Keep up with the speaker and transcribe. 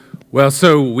Well,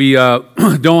 so we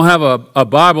don't have a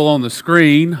Bible on the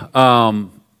screen,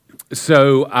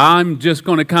 so I'm just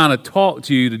going to kind of talk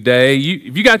to you today.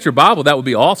 If you got your Bible, that would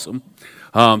be awesome.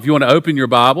 If you want to open your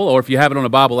Bible, or if you have it on a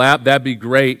Bible app, that'd be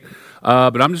great.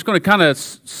 But I'm just going to kind of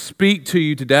speak to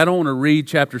you today. I don't want to read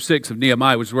chapter 6 of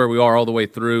Nehemiah, which is where we are all the way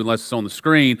through, unless it's on the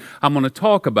screen. I'm going to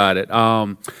talk about it.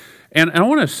 And I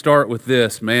want to start with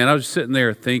this, man. I was just sitting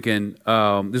there thinking,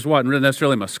 this wasn't really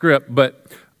necessarily my script, but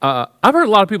I've heard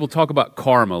a lot of people talk about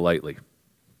karma lately.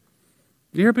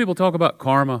 You hear people talk about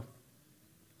karma?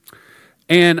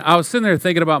 And I was sitting there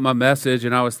thinking about my message,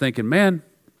 and I was thinking, man,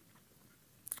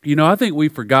 you know, I think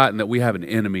we've forgotten that we have an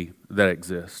enemy that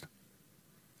exists.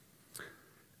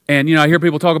 And, you know, I hear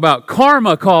people talk about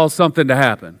karma caused something to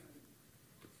happen.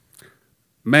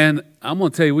 Man, I'm going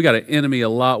to tell you, we got an enemy a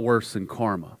lot worse than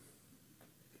karma.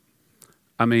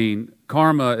 I mean,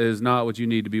 karma is not what you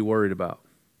need to be worried about.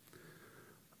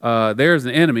 There's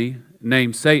an enemy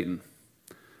named Satan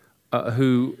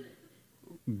who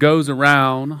goes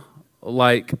around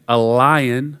like a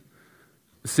lion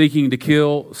seeking to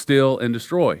kill, steal, and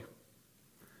destroy.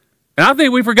 And I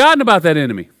think we've forgotten about that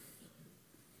enemy.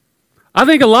 I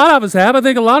think a lot of us have. I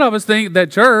think a lot of us think that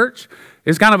church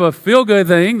is kind of a feel-good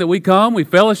thing, that we come, we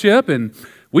fellowship, and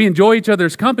we enjoy each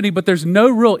other's company, but there's no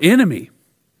real enemy.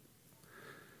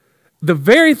 The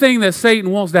very thing that Satan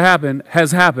wants to happen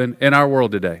has happened in our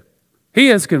world today. He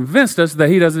has convinced us that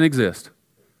he doesn't exist.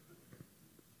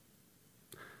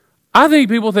 I think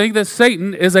people think that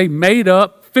Satan is a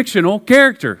made-up fictional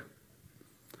character.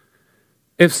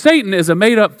 If Satan is a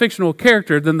made-up fictional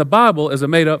character, then the Bible is a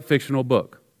made-up fictional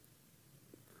book.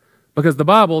 Because the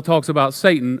Bible talks about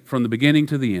Satan from the beginning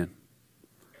to the end.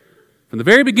 From the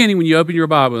very beginning, when you open your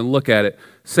Bible and look at it,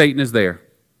 Satan is there.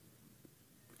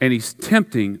 And he's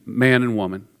tempting man and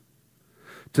woman.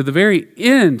 To the very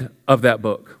end of that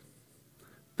book,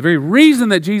 the very reason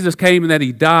that Jesus came and that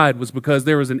he died was because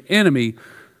there was an enemy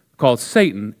called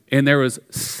Satan, and there was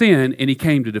sin, and he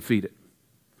came to defeat it.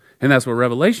 And that's what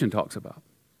Revelation talks about.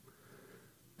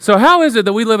 So how is it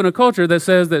that we live in a culture that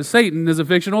says that Satan is a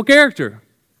fictional character?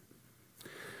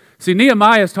 See,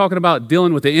 Nehemiah is talking about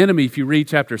dealing with the enemy if you read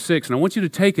chapter 6, and I want you to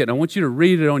take it, and I want you to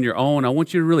read it on your own. I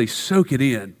want you to really soak it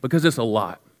in, because it's a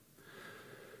lot.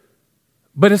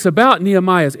 But it's about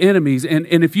Nehemiah's enemies. And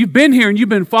if you've been here and you've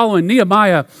been following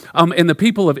Nehemiah and the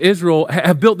people of Israel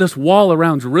have built this wall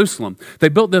around Jerusalem. They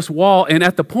built this wall, and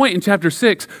at the point in chapter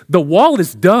 6, the wall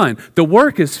is done. The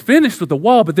work is finished with the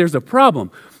wall, but there's a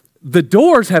problem. The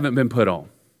doors haven't been put on.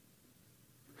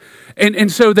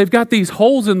 And so they've got these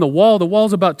holes in the wall. The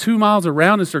wall's about 2 miles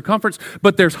around in circumference,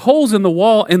 but there's holes in the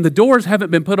wall, and the doors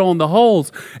haven't been put on the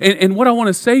holes. And what I want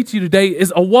to say to you today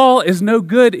is a wall is no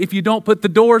good if you don't put the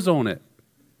doors on it.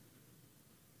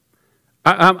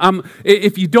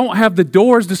 If you don't have the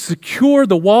doors to secure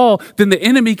the wall, then the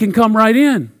enemy can come right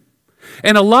in.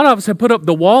 And a lot of us have put up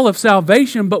the wall of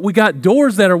salvation, but we got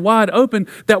doors that are wide open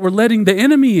that we're letting the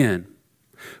enemy in.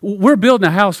 We're building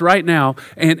a house right now,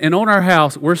 and on our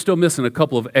house, we're still missing a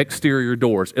couple of exterior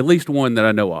doors, at least one that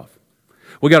I know of.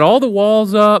 We got all the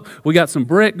walls up, we got some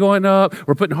brick going up,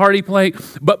 we're putting hardy plank,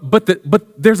 but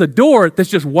there's a door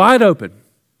that's just wide open.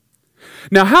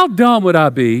 Now, how dumb would I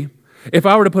be if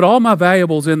I were to put all my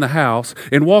valuables in the house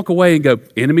and walk away and go,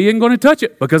 enemy isn't going to touch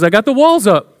it because I got the walls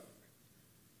up?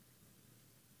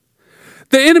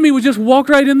 The enemy would just walk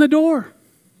right in the door.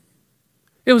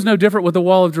 It was no different with the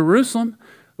wall of Jerusalem.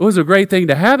 It was a great thing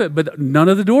to have it, but none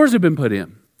of the doors have been put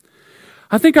in.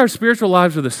 I think our spiritual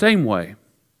lives are the same way.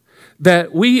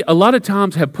 That we, a lot of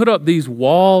times, have put up these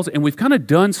walls, and we've kind of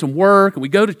done some work, and we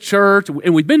go to church,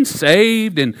 and we've been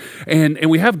saved, and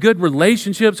we have good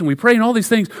relationships, and we pray and all these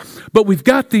things, but we've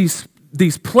got these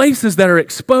places that are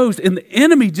exposed, and the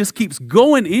enemy just keeps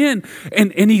going in,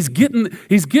 and he's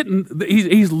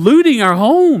looting our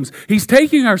homes. He's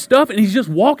taking our stuff, and he's just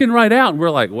walking right out, and we're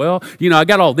like, well, you know, I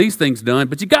got all these things done,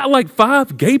 but you got like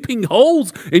 5 gaping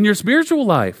holes in your spiritual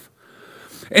life.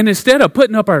 And instead of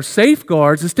putting up our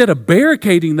safeguards, instead of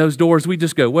barricading those doors, we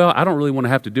just go, well, I don't really want to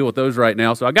have to deal with those right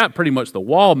now, so I got pretty much the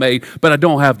wall made, but I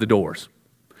don't have the doors.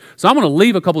 So I'm going to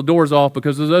leave a couple of doors off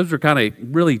because those are kind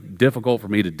of really difficult for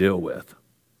me to deal with.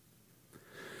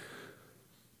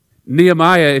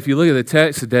 Nehemiah, if you look at the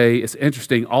text today, it's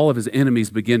interesting. All of his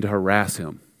enemies begin to harass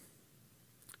him.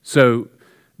 So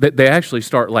that they actually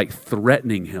start like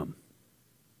threatening him.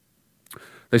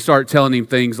 They start telling him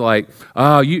things like,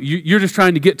 oh, you're just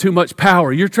trying to get too much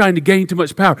power. You're trying to gain too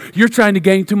much power. You're trying to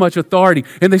gain too much authority.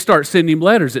 And they start sending him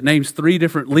letters. It names 3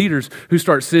 different leaders who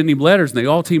start sending him letters, and they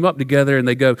all team up together, and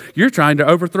they go, you're trying to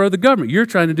overthrow the government. You're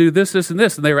trying to do this, this, and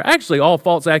this. And they were actually all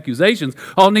false accusations.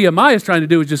 All Nehemiah's trying to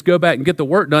do is just go back and get the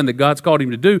work done that God's called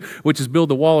him to do, which is build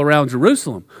the wall around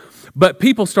Jerusalem. But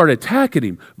people started attacking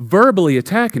him, verbally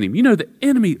attacking him. You know, the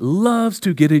enemy loves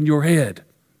to get in your head.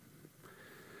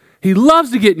 He loves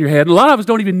to get in your head. And a lot of us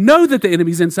don't even know that the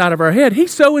enemy's inside of our head.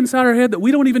 He's so inside our head that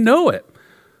we don't even know it.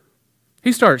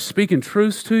 He starts speaking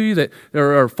truths to you that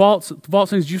there are false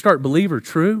things you start believe are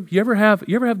true. You ever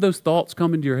have those thoughts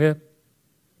come into your head?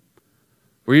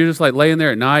 Where you're just like laying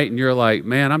there at night and you're like,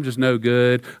 man, I'm just no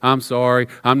good. I'm sorry.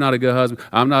 I'm not a good husband.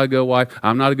 I'm not a good wife.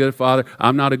 I'm not a good father.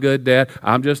 I'm not a good dad.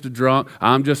 I'm just a drunk.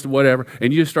 I'm just whatever.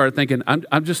 And you start thinking,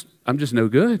 I'm just no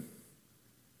good.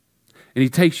 And he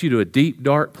takes you to a deep,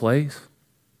 dark place.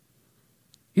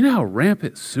 You know how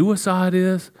rampant suicide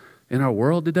is in our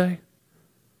world today?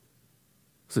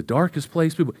 It's the darkest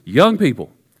place. Young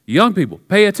people,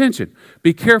 pay attention.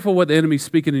 Be careful what the enemy's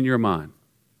speaking in your mind.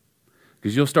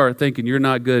 Because you'll start thinking you're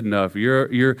not good enough,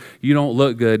 you don't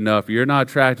look good enough, you're not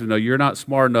attractive enough, you're not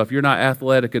smart enough, you're not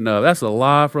athletic enough. That's a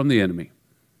lie from the enemy.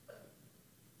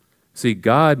 See,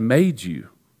 God made you.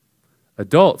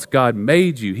 Adults, God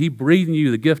made you. He breathed in you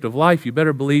the gift of life. You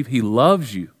better believe He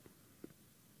loves you.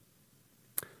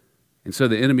 And so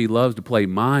the enemy loves to play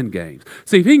mind games.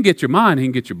 See, if he can get your mind, he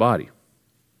can get your body.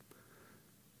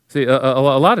 See, a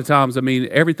lot of times,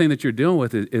 everything that you're dealing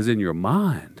with is in your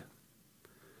mind.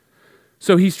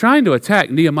 So he's trying to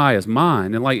attack Nehemiah's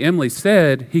mind. And like Emily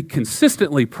said, he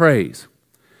consistently prays.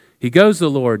 He goes to the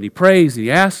Lord and he prays, and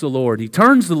he asks the Lord, and he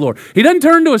turns to the Lord. He doesn't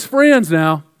turn to his friends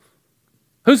now.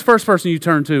 Who's the first person you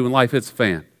turn to when life hits the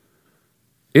fan?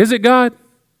 Is it God?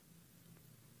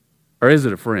 Or is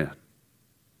it a friend?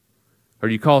 Or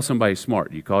do you call somebody smart?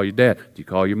 Do you call your dad? Do you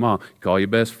call your mom? Do you call your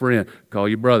best friend? Call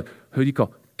your brother? Who do you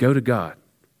call? Go to God.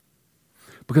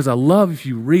 Because I love, if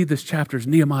you read this chapter,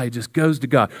 Nehemiah just goes to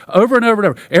God over and over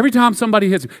and over. Every time somebody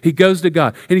hits him, he goes to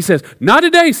God. And he says, not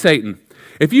today, Satan.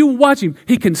 If you watch him,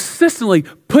 he consistently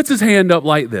puts his hand up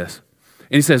like this.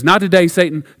 And he says, not today,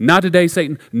 Satan, not today,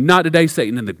 Satan, not today,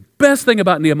 Satan. And the best thing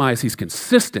about Nehemiah is he's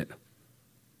consistent.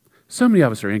 So many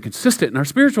of us are inconsistent in our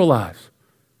spiritual lives.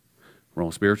 We're on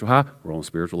a spiritual high, we're on a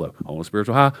spiritual low. On a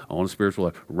spiritual high, on a spiritual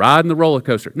low. Riding the roller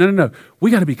coaster. No.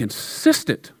 We got to be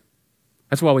consistent.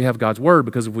 That's why we have God's Word,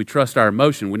 because if we trust our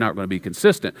emotion, we're not going to be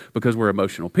consistent because we're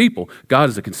emotional people. God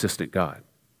is a consistent God.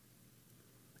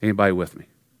 Anybody with me?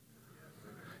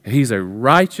 He's a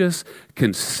righteous,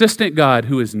 consistent God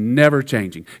who is never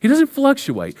changing. He doesn't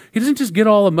fluctuate. He doesn't just get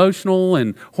all emotional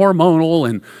and hormonal,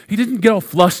 and he didn't get all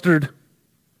flustered.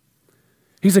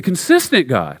 He's a consistent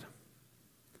God.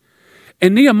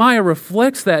 And Nehemiah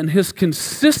reflects that in his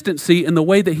consistency in the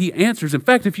way that he answers. In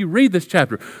fact, if you read this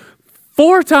chapter,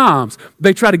 4 times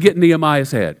they try to get in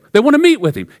Nehemiah's head. They want to meet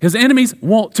with him. His enemies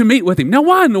want to meet with him. Now,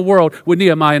 why in the world would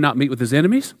Nehemiah not meet with his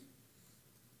enemies?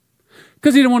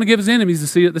 Because he didn't want to give his enemies a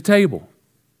seat at the table.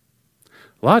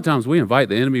 A lot of times we invite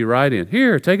the enemy right in.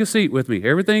 Here, take a seat with me.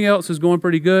 Everything else is going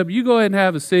pretty good, but you go ahead and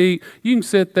have a seat. You can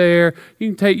sit there.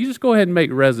 You just go ahead and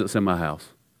make residence in my house.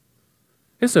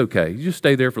 It's okay. You just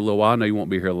stay there for a little while. I know you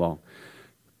won't be here long.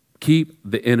 Keep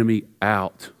the enemy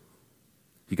out.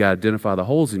 You got to identify the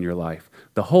holes in your life.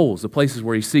 The holes, the places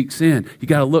where he seeks in. You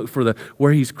got to look for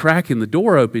where he's cracking the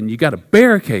door open. You got to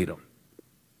barricade him.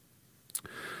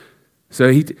 So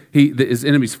his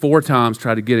enemies 4 times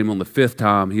try to get him. On the 5th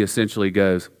time, he essentially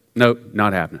goes, nope,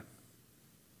 not happening.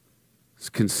 It's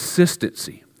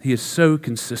consistency. He is so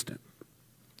consistent.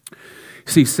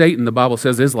 See, Satan, the Bible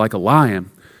says, is like a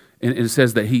lion. And it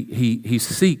says that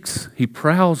he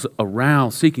prowls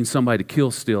around seeking somebody to kill,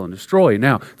 steal, and destroy.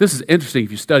 Now, this is interesting if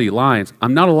you study lions.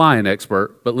 I'm not a lion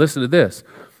expert, but listen to this.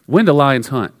 When do lions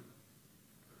hunt?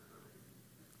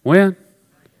 When?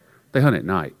 They hunt at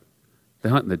night. They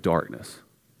hunt in the darkness.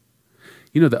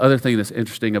 You know, the other thing that's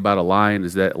interesting about a lion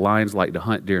is that lions like to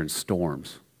hunt during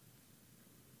storms.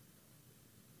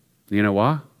 You know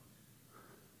why?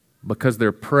 Because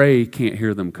their prey can't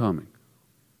hear them coming.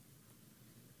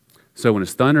 So when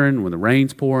it's thundering, when the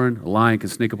rain's pouring, a lion can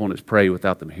sneak up on its prey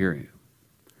without them hearing it.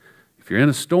 If you're in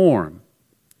a storm,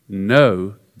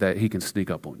 know that he can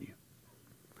sneak up on you.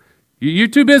 You're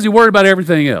too busy worried about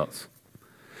everything else.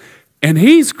 And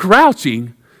he's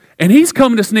crouching, and he's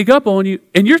coming to sneak up on you,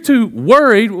 and you're too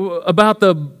worried about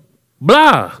the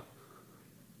blah.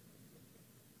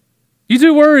 You're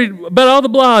too worried about all the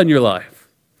blah in your life.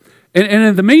 And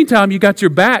in the meantime, you got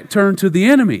your back turned to the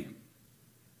enemy.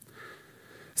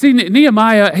 See,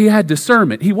 Nehemiah, he had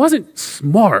discernment. He wasn't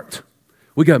smart.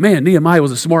 We go, man, Nehemiah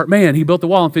was a smart man. He built the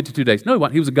wall in 52 days. No, he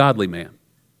wasn't. He was a godly man.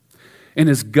 And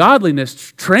his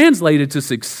godliness translated to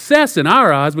success in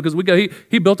our eyes because we go,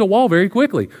 he built a wall very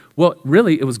quickly. Well,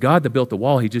 really, it was God that built the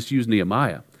wall. He just used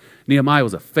Nehemiah. Nehemiah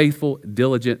was a faithful,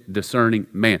 diligent, discerning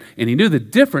man. And he knew the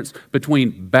difference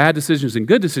between bad decisions and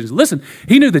good decisions. Listen,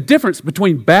 he knew the difference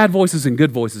between bad voices and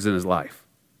good voices in his life.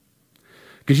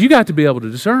 Because you got to be able to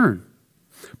discern.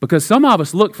 Because some of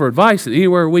us look for advice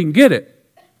anywhere we can get it.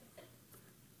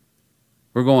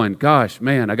 We're going, gosh,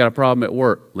 man, I got a problem at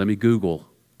work. Let me Google.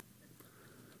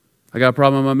 I got a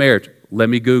problem in my marriage. Let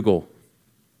me Google.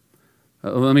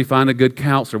 Let me find a good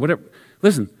counselor, whatever.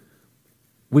 Listen,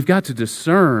 we've got to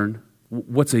discern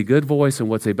what's a good voice and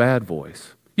what's a bad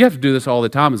voice. You have to do this all the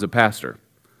time as a pastor.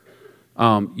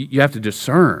 You have to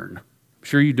discern. I'm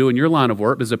sure you do in your line of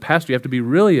work. As a pastor, you have to be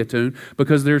really attuned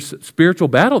because there's spiritual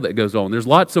battle that goes on. There's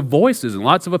lots of voices and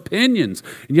lots of opinions,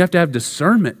 and you have to have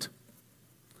discernment.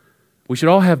 We should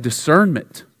all have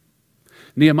discernment.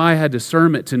 Nehemiah had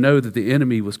discernment to know that the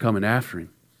enemy was coming after him.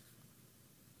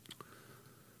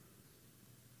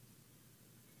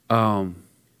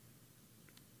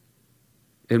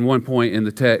 In one point in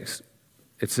the text,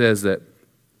 it says that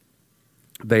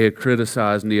they had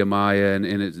criticized Nehemiah, and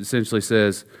it essentially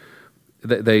says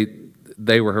that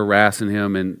they were harassing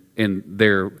him, and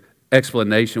their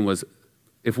explanation was,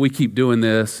 if we keep doing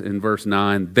this, in verse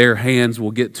 9, their hands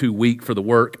will get too weak for the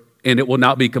work, and it will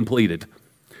not be completed.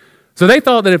 So they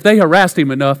thought that if they harassed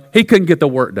him enough, he couldn't get the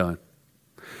work done.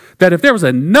 That if there was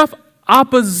enough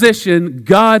opposition,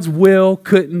 God's will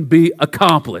couldn't be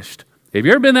accomplished. Have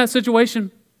you ever been in that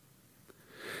situation?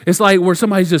 It's like where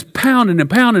somebody's just pounding and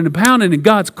pounding and pounding, and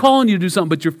God's calling you to do something,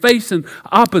 but you're facing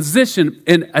opposition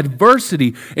and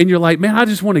adversity, and you're like, man, I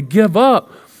just want to give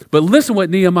up. But listen what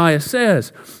Nehemiah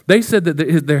says. They said that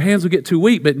their hands would get too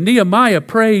weak, but Nehemiah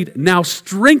prayed, now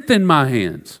strengthen my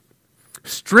hands.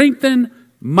 Strengthen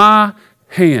my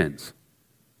hands.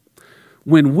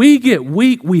 When we get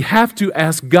weak, we have to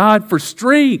ask God for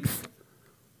strength.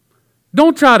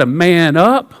 Don't try to man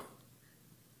up.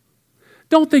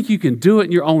 Don't think you can do it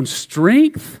in your own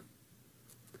strength.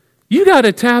 You got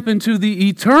to tap into the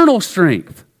eternal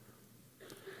strength.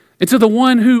 Into the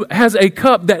one who has a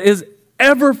cup that is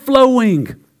ever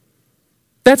flowing.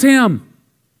 That's him.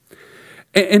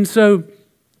 And so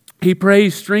he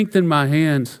prays, strengthen my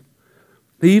hands.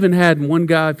 He even had one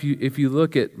guy, if you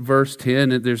look at verse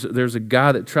 10, there's a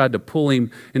guy that tried to pull him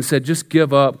and said, just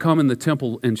give up, come in the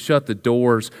temple and shut the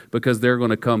doors because they're going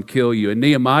to come kill you. And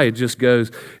Nehemiah just goes,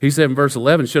 he said in verse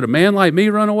 11, should a man like me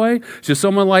run away? Should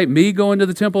someone like me go into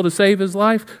the temple to save his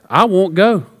life? I won't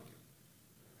go.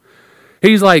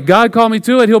 He's like, God called me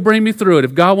to it, he'll bring me through it.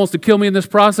 If God wants to kill me in this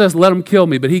process, let him kill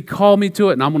me. But he called me to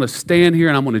it, and I'm going to stand here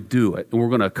and I'm going to do it. And we're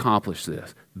going to accomplish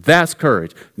this. That's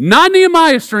courage. Not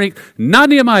Nehemiah's strength, not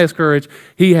Nehemiah's courage.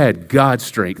 He had God's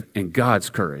strength and God's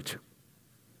courage.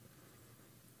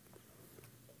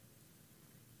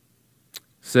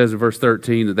 It says in verse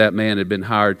 13 that man had been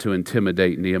hired to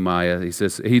intimidate Nehemiah. He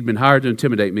says, he'd been hired to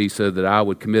intimidate me so that I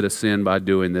would commit a sin by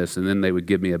doing this, and then they would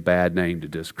give me a bad name to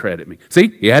discredit me. See,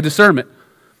 he had discernment.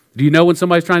 Do you know when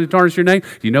somebody's trying to tarnish your name?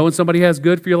 Do you know when somebody has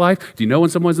good for your life? Do you know when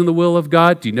someone's in the will of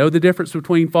God? Do you know the difference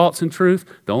between false and truth?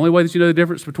 The only way that you know the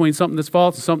difference between something that's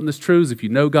false and something that's true is if you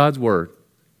know God's word.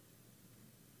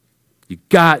 You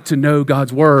got to know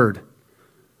God's word.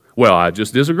 Well, I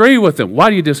just disagree with them. Why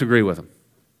do you disagree with them?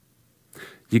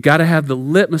 You got to have the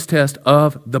litmus test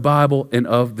of the Bible and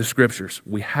of the Scriptures.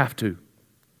 We have to.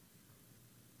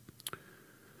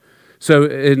 So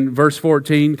in verse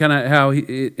 14, kind of how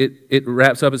it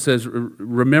wraps up, it says,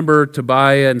 remember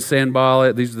Tobiah and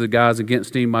Sanballat, these are the guys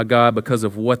against him, my God, because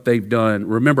of what they've done.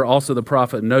 Remember also the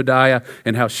prophet Noadiah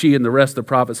and how she and the rest of the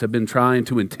prophets have been trying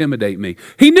to intimidate me.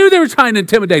 He knew they were trying to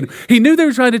intimidate him. He knew they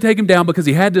were trying to take him down because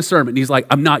he had discernment. And he's like,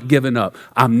 I'm not giving up.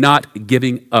 I'm not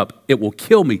giving up. It will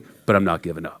kill me, but I'm not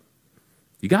giving up.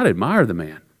 You got to admire the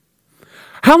man.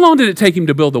 How long did it take him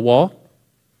to build the wall?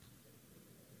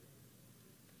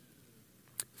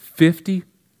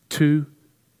 52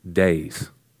 days.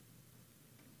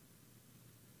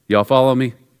 Y'all follow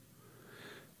me?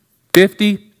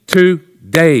 52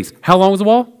 days. How long was the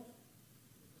wall?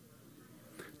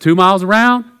 2 miles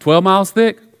around, 12 miles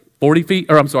thick, 40 feet,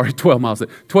 or I'm sorry, 12 miles thick,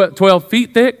 12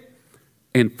 feet thick,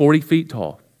 and 40 feet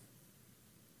tall.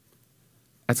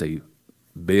 That's a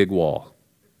big wall.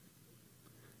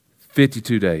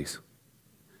 52 days.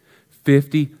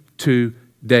 52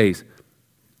 days.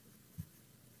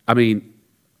 I mean,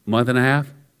 month and a half.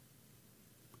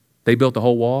 They built the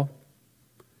whole wall,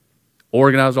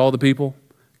 organized all the people,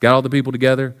 got all the people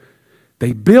together.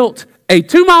 They built a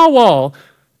 2-mile wall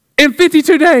in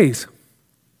 52 days.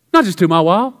 Not just 2-mile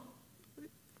wall,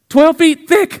 12 feet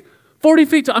thick, 40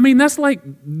 feet tall. I mean, that's like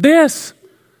this.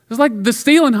 It's like the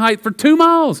ceiling height for 2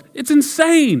 miles. It's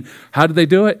insane. How did they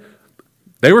do it?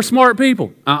 They were smart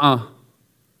people.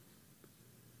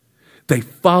 They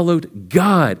followed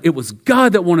God. It was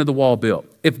God that wanted the wall built.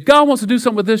 If God wants to do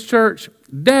something with this church,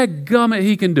 dadgummit,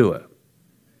 he can do it.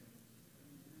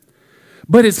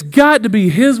 But it's got to be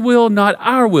his will, not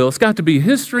our will. It's got to be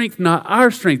his strength, not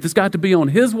our strength. It's got to be on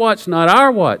his watch, not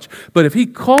our watch. But if he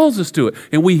calls us to it,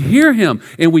 and we hear him,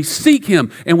 and we seek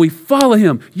him, and we follow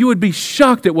him, you would be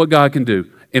shocked at what God can do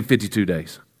in 52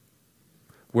 days.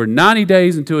 We're 90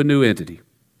 days into a new entity.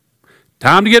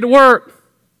 Time to get to work.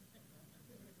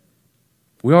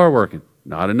 We are working.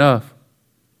 Not enough.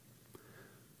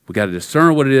 We got to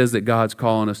discern what it is that God's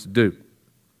calling us to do.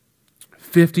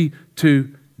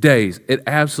 52 days. It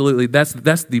absolutely,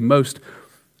 that's the most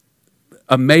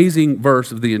amazing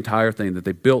verse of the entire thing, that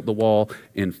they built the wall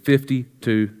in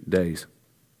 52 days.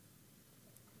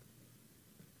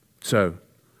 So,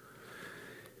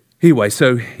 anyway,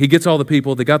 so he gets all the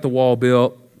people, they got the wall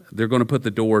built, they're going to put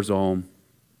the doors on.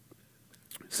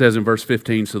 It says in verse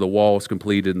 15, so the wall was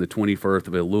completed in the 21st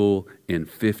of Elul in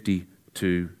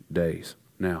 52 days.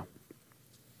 Now,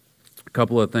 a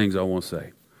couple of things I want to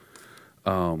say.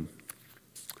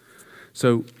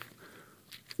 So,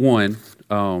 one,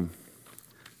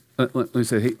 let me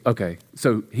say,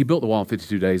 so he built the wall in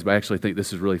 52 days, but I actually think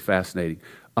this is really fascinating.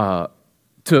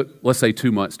 Took, let's say,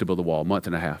 2 months to build the wall, a month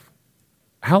and a half.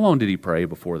 How long did he pray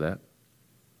before that?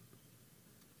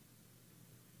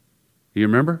 You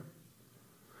remember?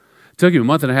 It took him a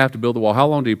month and a half to build the wall. How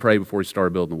long did he pray before he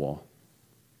started building the wall?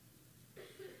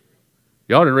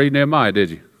 Y'all didn't read Nehemiah,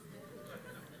 did you?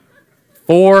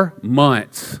 4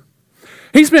 months.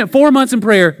 He spent 4 months in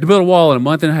prayer to build a wall in a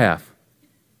month and a half.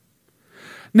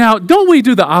 Now, don't we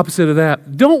do the opposite of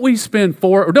that? Don't we spend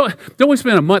don't we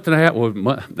spend a month and a half,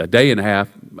 well, a day and a half,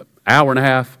 hour and a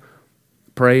half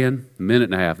praying, a minute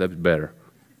and a half, that's better.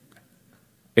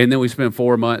 And then we spend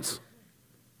 4 months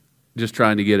just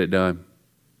trying to get it done.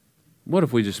 What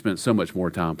if we just spent so much more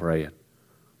time praying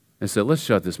and said, let's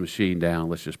shut this machine down,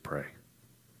 let's just pray.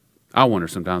 I wonder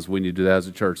sometimes we need to do that as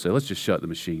a church, say, let's just shut the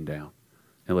machine down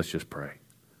and let's just pray.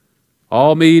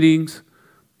 All meetings,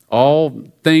 all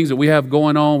things that we have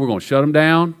going on, we're going to shut them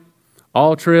down.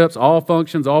 All trips, all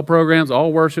functions, all programs,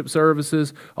 all worship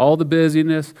services, all the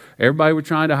busyness, everybody we're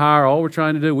trying to hire, all we're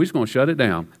trying to do, we're just going to shut it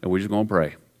down and we're just going to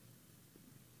pray.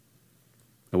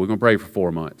 And we're going to pray for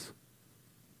 4 months.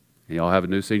 And y'all have a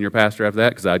new senior pastor after that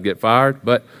because I'd get fired,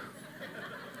 but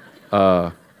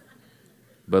at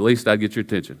least I'd get your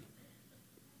attention.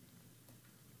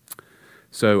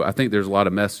 So I think there's a lot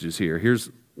of messages here. Here's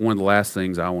one of the last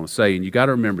things I want to say, and you got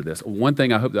to remember this. One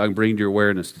thing I hope that I can bring to your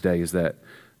awareness today is that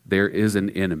there is an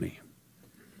enemy.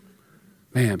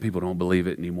 Man, people don't believe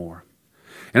it anymore.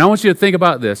 And I want you to think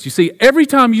about this. You see, every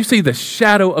time you see the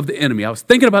shadow of the enemy, I was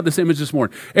thinking about this image this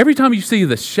morning. Every time you see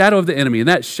the shadow of the enemy and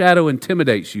that shadow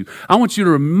intimidates you, I want you to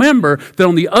remember that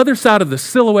on the other side of the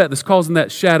silhouette that's causing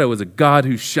that shadow is a God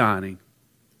who's shining.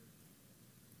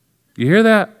 You hear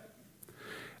that?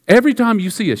 Every time you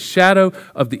see a shadow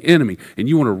of the enemy and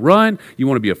you want to run, you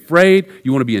want to be afraid,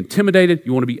 you want to be intimidated,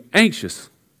 you want to be anxious,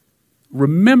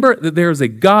 remember that there is a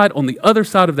God on the other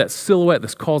side of that silhouette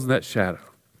that's causing that shadow.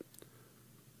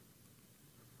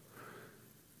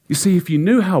 You see, if you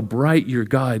knew how bright your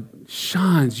God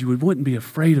shines, you wouldn't be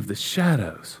afraid of the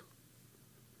shadows.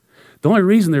 The only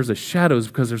reason there's a shadow is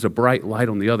because there's a bright light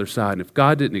on the other side. And if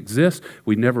God didn't exist,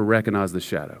 we'd never recognize the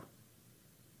shadow.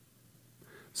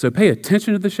 So pay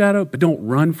attention to the shadow, but don't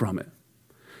run from it.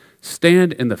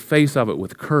 Stand in the face of it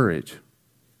with courage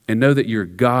and know that your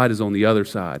God is on the other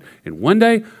side. And one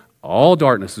day, all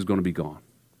darkness is going to be gone.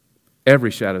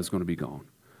 Every shadow is going to be gone.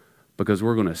 Because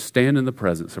we're going to stand in the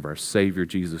presence of our Savior,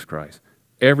 Jesus Christ.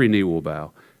 Every knee will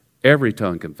bow, every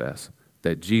tongue confess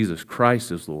that Jesus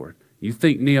Christ is Lord. You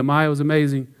think Nehemiah was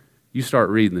amazing? You start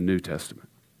reading the New Testament.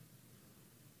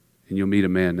 And you'll meet a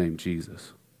man named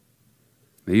Jesus.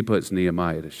 And he puts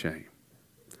Nehemiah to shame.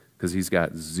 Because he's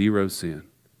got zero sin.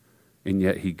 And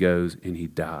yet he goes and he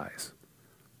dies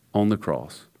on the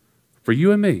cross for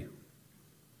you and me.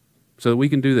 So that we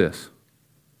can do this.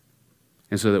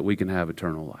 And so that we can have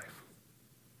eternal life.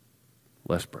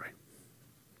 Let's pray.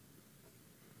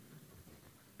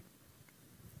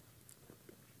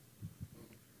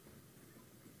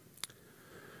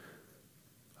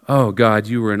 Oh, God,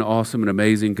 you were an awesome and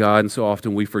amazing God, and so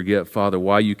often we forget, Father,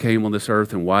 why you came on this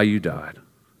earth and why you died.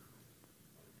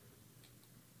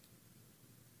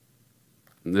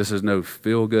 And this is no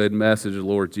feel-good message,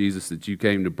 Lord Jesus, that you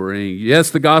came to bring.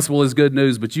 Yes, the gospel is good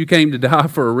news, but you came to die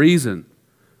for a reason.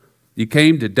 You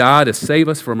came to die to save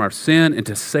us from our sin and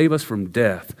to save us from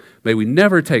death. May we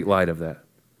never take light of that.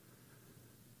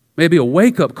 May it be a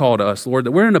wake-up call to us, Lord,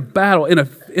 that we're in a battle,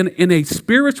 in a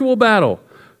spiritual battle.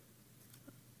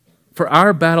 For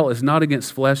our battle is not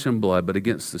against flesh and blood, but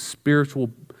against the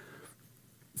spiritual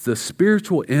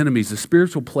enemies, the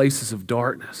spiritual places of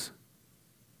darkness.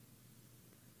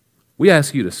 We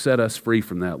ask you to set us free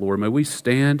from that, Lord. May we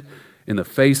stand in the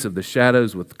face of the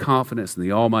shadows with confidence in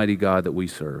the Almighty God that we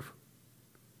serve.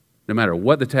 No matter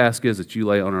what the task is that you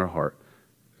lay on our heart,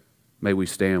 may we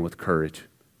stand with courage.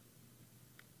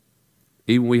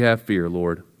 Even when we have fear,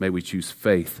 Lord, may we choose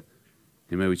faith,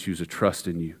 and may we choose to trust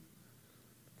in you.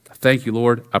 Thank you,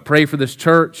 Lord. I pray for this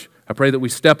church. I pray that we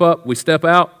step up, we step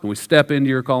out, and we step into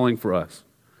your calling for us.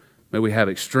 May we have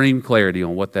extreme clarity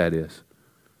on what that is.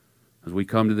 As we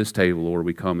come to this table, Lord,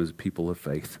 we come as people of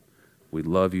faith. We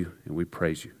love you and we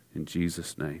praise you. In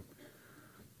Jesus' name,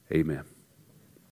 amen.